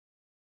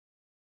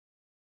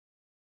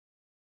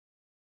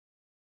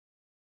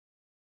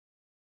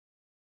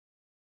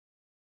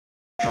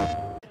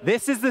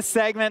This is the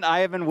segment I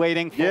have been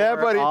waiting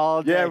for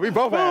all day. Yeah, we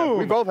both have.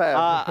 We both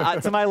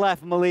have. To my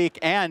left, Malik,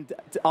 and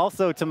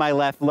also to my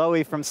left,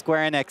 Loey from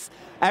Square Enix.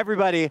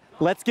 Everybody,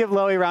 let's give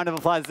Loey a round of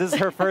applause. This is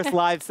her first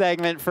live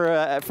segment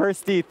for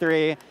first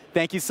D3.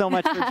 Thank you so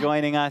much for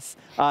joining us.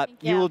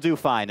 You will do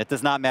fine. It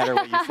does not matter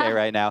what you say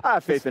right now. I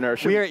have faith in her.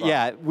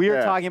 We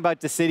are talking about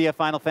Dissidia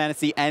Final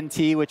Fantasy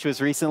NT, which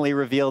was recently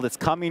revealed. It's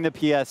coming to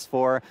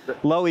PS4.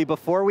 Loey,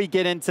 before we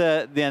get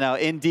into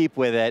in deep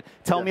with it,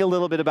 tell me a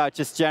little bit about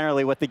just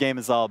generally what the game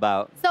is all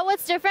about. So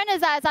what's different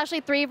is that it's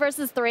actually 3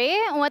 versus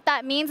 3, and what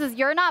that means is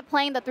you're not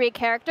playing the 3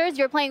 characters.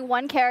 You're playing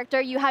one character.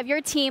 You have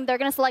your team. They're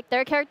going to select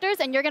their characters,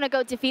 and you're going to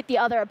go defeat the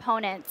other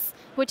opponents,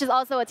 which is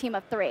also a team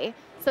of 3.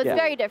 So it's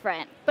very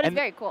different, but it's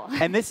very cool.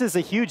 And this is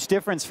a huge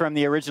difference from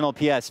the original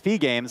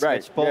PSP games,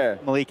 which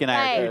both Malik and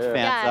I are huge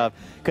fans of,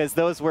 because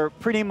those were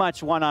pretty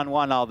much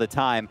one-on-one all the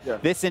time.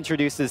 This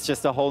introduces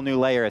just a whole new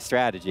layer of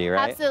strategy,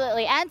 right?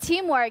 Absolutely, and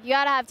teamwork. You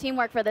got to have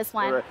teamwork for this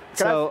one.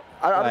 So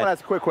I want to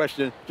ask a quick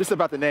question, just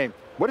about the name.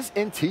 What does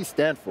NT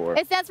stand for?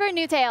 It stands for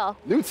New Tail.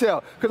 New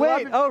Tail.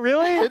 Wait, oh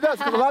really? It does,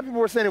 because a lot of people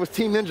were saying it was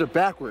Team Ninja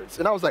backwards.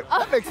 And I was like,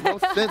 that makes no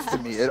sense to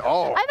me at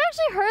all. I've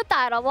actually heard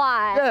that a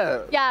lot.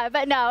 Yeah. Yeah,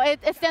 but no, it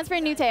stands for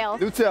New Tail.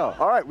 New Tail.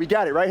 All right, we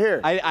got it right here.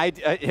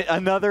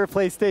 Another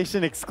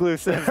PlayStation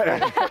exclusive.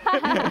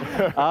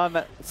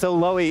 So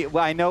Loey,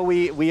 I know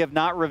we have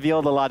not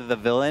revealed a lot of the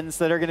villains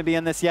that are going to be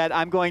in this yet.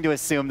 I'm going to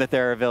assume that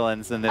there are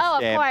villains in this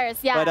game. Oh, of course,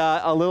 yeah.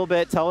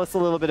 But tell us a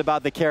little bit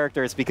about the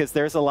characters, because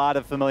there's a lot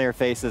of familiar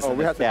faces in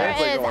this game. There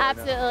is,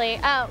 absolutely.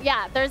 Oh,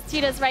 yeah, there's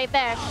Tita's right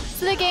there.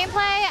 So the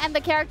gameplay and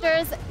the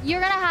characters, you're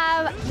going to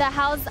have the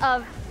house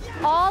of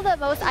all the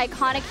most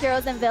iconic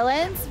heroes and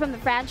villains from the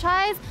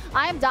franchise.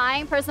 I'm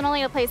dying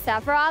personally to play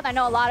Sephiroth. I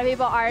know a lot of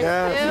people are too.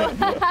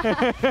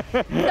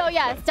 So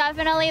yes,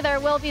 definitely there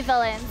will be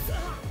villains.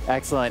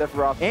 Excellent.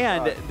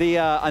 And the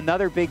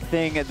another big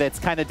thing that's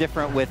kind of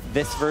different with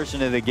this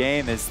version of the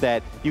game is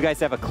that you guys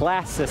have a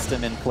class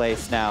system in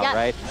place now,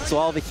 right? So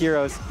all the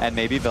heroes, and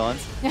maybe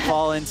villains,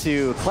 fall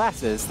into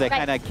classes that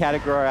kind of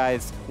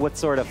categorize what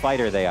sort of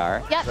fighter they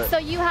are. Yep, so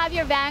you have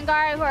your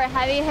Vanguard, who are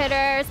heavy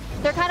hitters.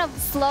 They're kind of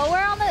slower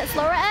on the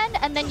slower end,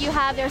 and then you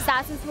have your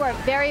Assassins, who are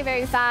very,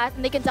 very fast,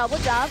 and they can double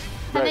jump.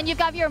 And then you've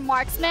got your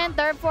Marksmen,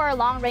 they're for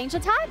long range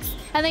attacks.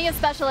 And then you have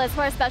Specialists,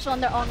 who are special in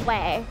their own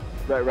way.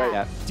 Right.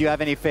 Yeah. Do you have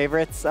any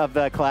favorites of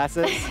the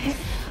classes?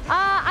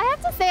 I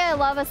have to say I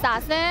love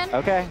Assassin.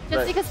 Okay.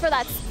 Just because for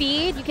that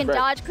speed, you can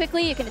dodge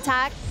quickly, you can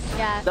attack.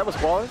 Yeah. That was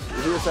Flawless?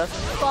 Is he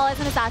Assassin? Flawless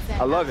and Assassin.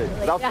 I love it.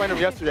 I was playing him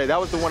yesterday. That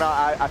was the one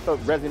I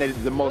felt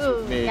resonated the most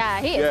with me. Yeah,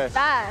 he is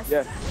fast.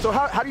 Yeah. So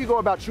how do you go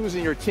about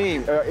choosing your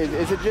team?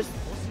 Is it just,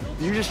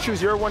 you just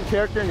choose your one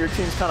character and your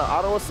team's kind of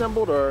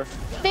auto-assembled, or?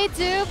 They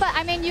do, but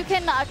I mean, you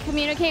can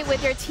communicate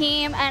with your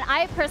team, and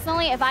I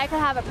personally, if I could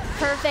have a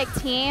perfect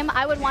team,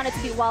 I would want it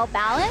to be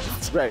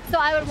well-balanced. Right. So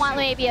I would want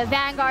maybe a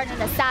Vanguard,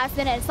 an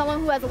Assassin, and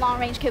someone who has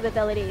long-range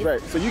capabilities.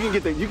 Right, so you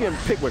can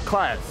pick what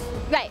class.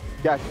 Right.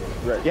 Gotcha.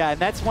 Right. Yeah, and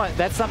that's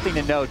something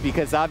to note,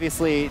 because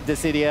obviously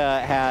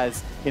Dissidia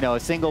has a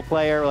single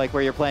player, like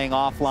where you're playing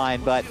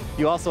offline, but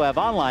you also have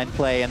online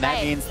play, and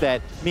that means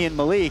that me and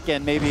Malik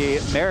and maybe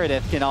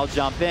Meredith can all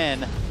jump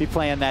in, be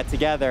playing that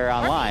together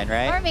online,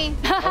 right? Or me.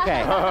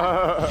 Okay.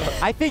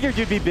 I figured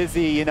you'd be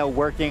busy,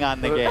 working on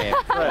the game.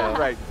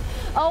 Right.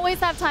 Always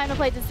have time to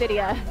play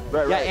Dissidia.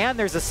 Right. Yeah, and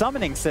there's a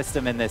summoning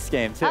system in this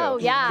game, too. Oh,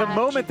 yeah. The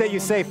moment that you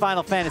say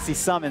Final Fantasy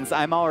summons,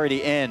 I'm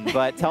already in,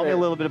 but tell me a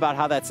little bit about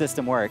how that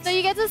system works. So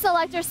you get to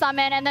select your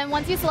summon, and then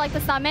once you select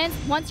the summons,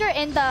 once you're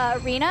in the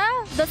arena,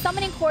 the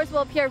summoning cores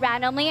will appear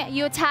randomly.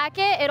 You attack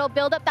it, it'll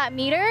build up that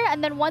meter,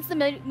 and then once the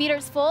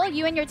meter's full,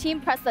 you and your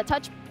team press the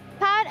touch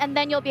pad, and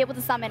then you'll be able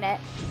to summon it.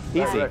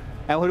 Easy.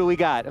 And who do we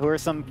got? Who are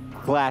some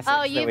classics?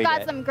 Oh, you've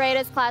got some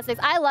greatest classics.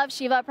 I love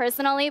Shiva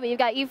personally, but you've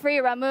got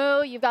Ifrit,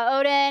 Ramuh, you've got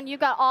Odin, you've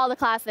got all the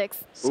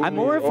classics. Ooh, I'm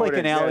more of like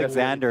an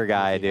Alexander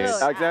guy, dude.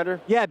 Alexander?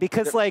 Yeah,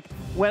 because like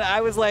when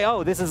I was like,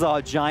 oh, this is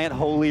a giant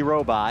holy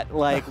robot.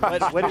 Like,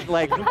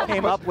 who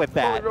came up with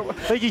that?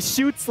 Like he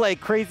shoots like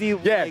crazy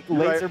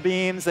laser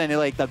beams, and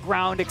like the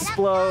ground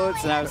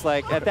explodes, and I was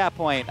like, at that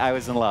point, I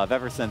was in love.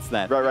 Ever since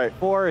then. Right.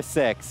 4 or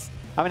 6.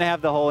 I'm going to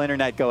have the whole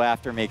internet go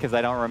after me because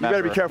I don't remember.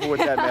 You better be careful with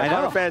that, man. I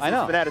know.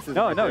 Fanaticism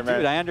No, there, dude,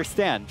 man. I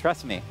understand.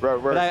 Trust me.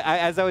 Right. But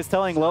as I was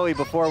telling Loey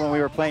before when we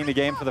were playing the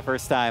game for the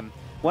first time,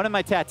 one of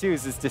my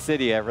tattoos is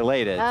Dissidia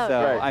related. Oh,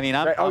 so, I mean,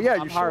 I'm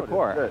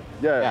hardcore.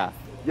 Yeah.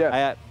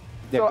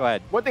 Go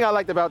ahead. One thing I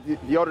liked about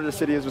the older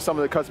Dissidia was some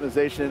of the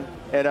customization.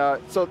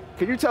 And so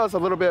could you tell us a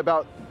little bit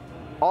about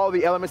all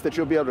the elements that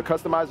you'll be able to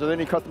customize? Are there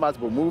any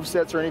customizable move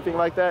sets or anything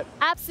like that?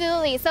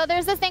 Absolutely. So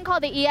there's this thing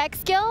called the EX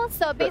skill.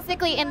 So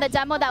basically in the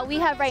demo that we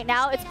have right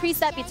now, it's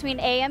preset between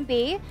A and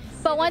B.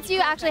 But once you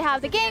actually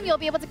have the game, you'll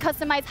be able to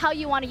customize how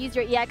you want to use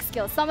your EX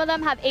skills. Some of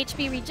them have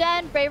HP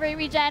regen, bravery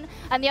regen,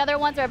 and the other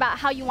ones are about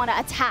how you want to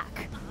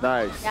attack.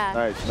 Nice.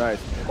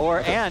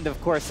 And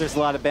of course, there's a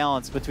lot of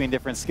balance between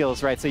different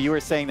skills, right? So you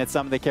were saying that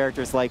some of the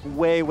characters like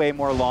way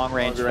more long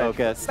range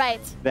focused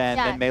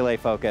than melee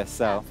focused.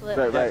 So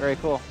right. Very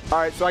cool. All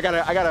right, so I got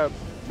a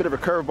bit of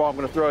a curveball I'm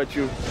going to throw at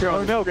you here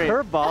on the screen.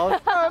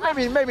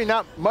 Curveball? maybe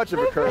not much of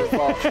a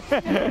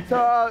curveball.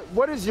 So,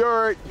 what is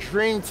your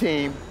dream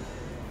team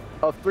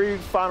of 3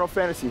 Final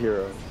Fantasy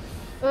heroes?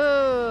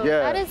 Ooh,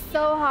 that is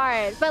so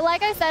hard. But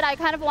like I said, I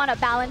kind of want a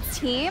balanced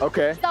team.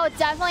 Okay. So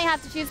definitely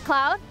have to choose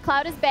Cloud.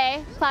 Cloud is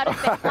Bae. Cloud is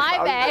Bae. My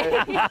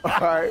Bae. All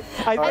right.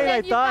 And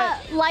then you've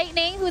got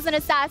Lightning, who's an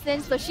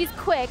assassin, so she's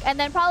quick. And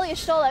then probably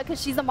Ashola, because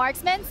she's a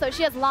marksman, so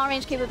she has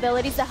long-range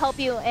capabilities to help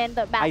you in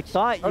the match. I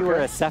thought you were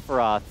a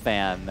Sephiroth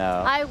fan, though.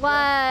 I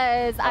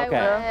was.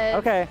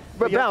 Okay.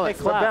 But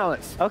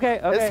balance. Okay.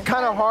 It's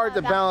kind of hard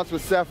to balance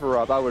with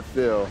Sephiroth, I would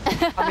feel.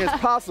 I mean,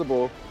 it's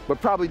possible, but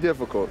probably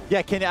difficult.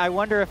 Yeah, I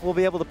wonder if we'll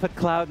be able to put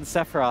Cloud and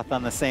Sephiroth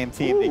on the same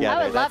team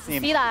together. I would love to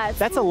see that.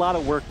 That's a lot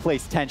of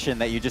workplace tension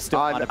that you just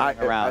don't want to bring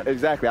around.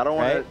 Exactly. I don't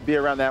want to be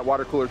around that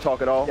water cooler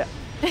talk at all. Yeah.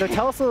 So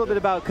tell us a little bit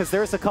about, because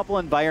there's a couple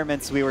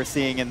environments we were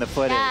seeing in the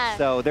footage. Yeah.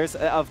 So there's,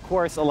 of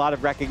course, a lot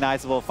of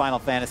recognizable Final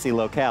Fantasy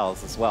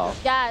locales as well.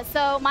 Yeah,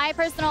 so my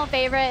personal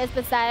favorite is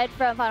the set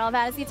from Final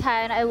Fantasy X.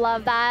 I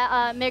love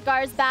that.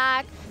 Midgar's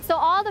back. So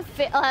all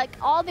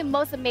the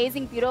most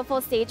amazing,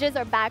 beautiful stages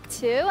are back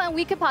too, and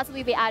we could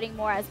possibly be adding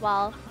more as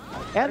well.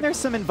 And there's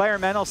some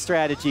environmental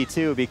strategy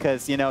too,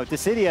 because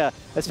Dissidia,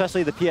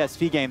 especially the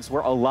PSP games,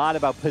 were a lot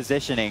about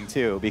positioning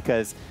too,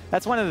 because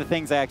that's one of the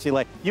things I actually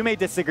like. You may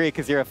disagree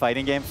because you're a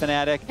fighting game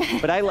fanatic,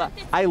 but I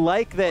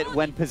like that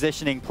when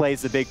positioning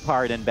plays a big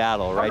part in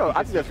battle, right?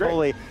 I think that's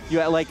great.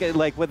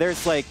 Like when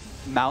there's like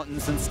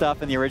mountains and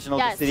stuff in the original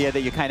Dissidia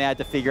that you kind of had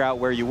to figure out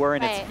where you were,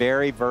 and it's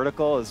very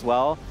vertical as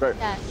well. Right.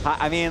 Yeah.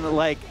 I mean,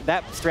 like,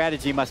 that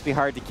strategy must be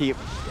hard to keep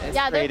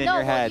straight in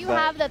your head. You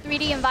have the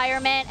 3D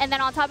environment, and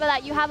then on top of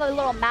that, you have a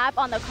little map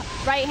on the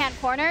right-hand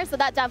corner, so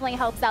that definitely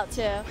helps out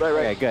too. Right.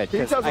 Okay, good,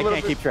 because I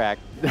can't keep track.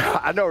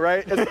 I know,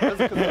 right?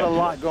 There's a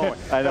lot going.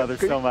 I know, there's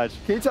so much.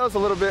 Can you tell us a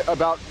little bit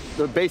about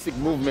the basic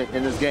movement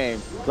in this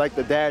game, like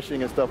the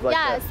dashing and stuff like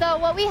that? Yeah,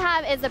 so what we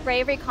have is a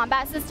bravery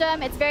combat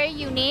system. It's very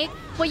unique.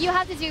 What you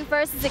have to do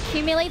first is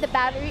accumulate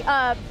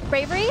the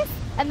braveries,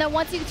 and then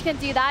once you can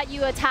do that,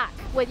 you attack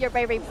with your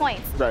bravery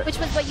points, which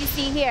was what you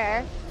see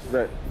here.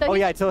 Right.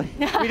 So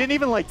yeah, we didn't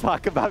even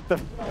talk about the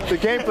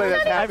gameplay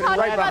that's happening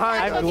right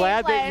behind us. I'm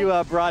glad that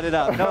you brought it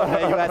up. No,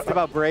 you asked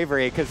about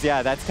bravery, because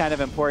that's kind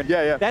of important.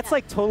 Yeah. That's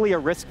totally a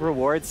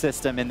risk-reward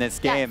system in this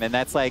game, and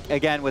that's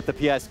again, with the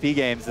PSP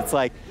games, it's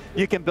like,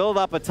 you can build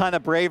up a ton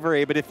of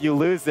bravery, but if you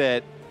lose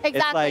it,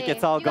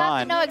 it's all gone. You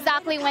have to know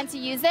exactly when to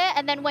use it,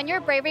 and then when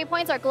your bravery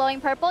points are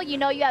glowing purple, you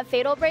know you have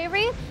fatal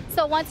bravery.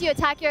 So once you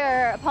attack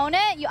your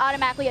opponent, you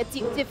automatically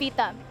defeat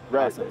them.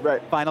 Right.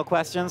 Final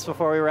questions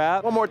before we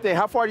wrap? One more thing.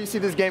 How far do you see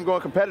this game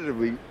going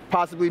competitively?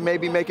 Possibly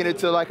maybe making it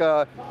to like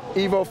a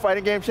EVO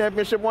Fighting Game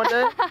Championship one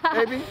day,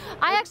 maybe?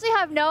 I actually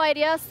have no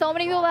idea. So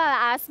many people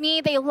have asked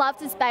me. They love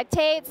to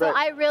spectate, so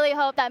I really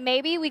hope that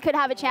maybe we could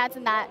have a chance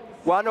in that.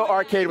 Well, I know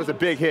Arcade was a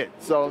big hit,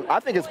 so I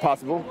think it's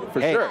possible, for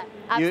sure.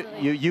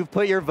 You've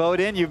put your vote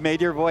in. You've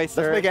made your voice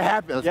heard. Let's make it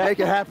happen. Let's make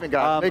it happen,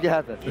 guys. Make it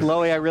happen.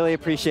 Chloe, I really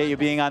appreciate you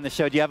being on the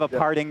show. Do you have a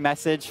parting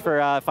message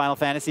for Final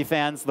Fantasy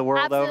fans the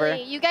world over?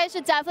 Absolutely. You guys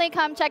should definitely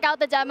come check out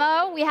the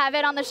demo. We have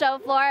it on the show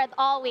floor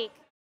all week.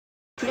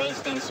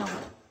 PlayStation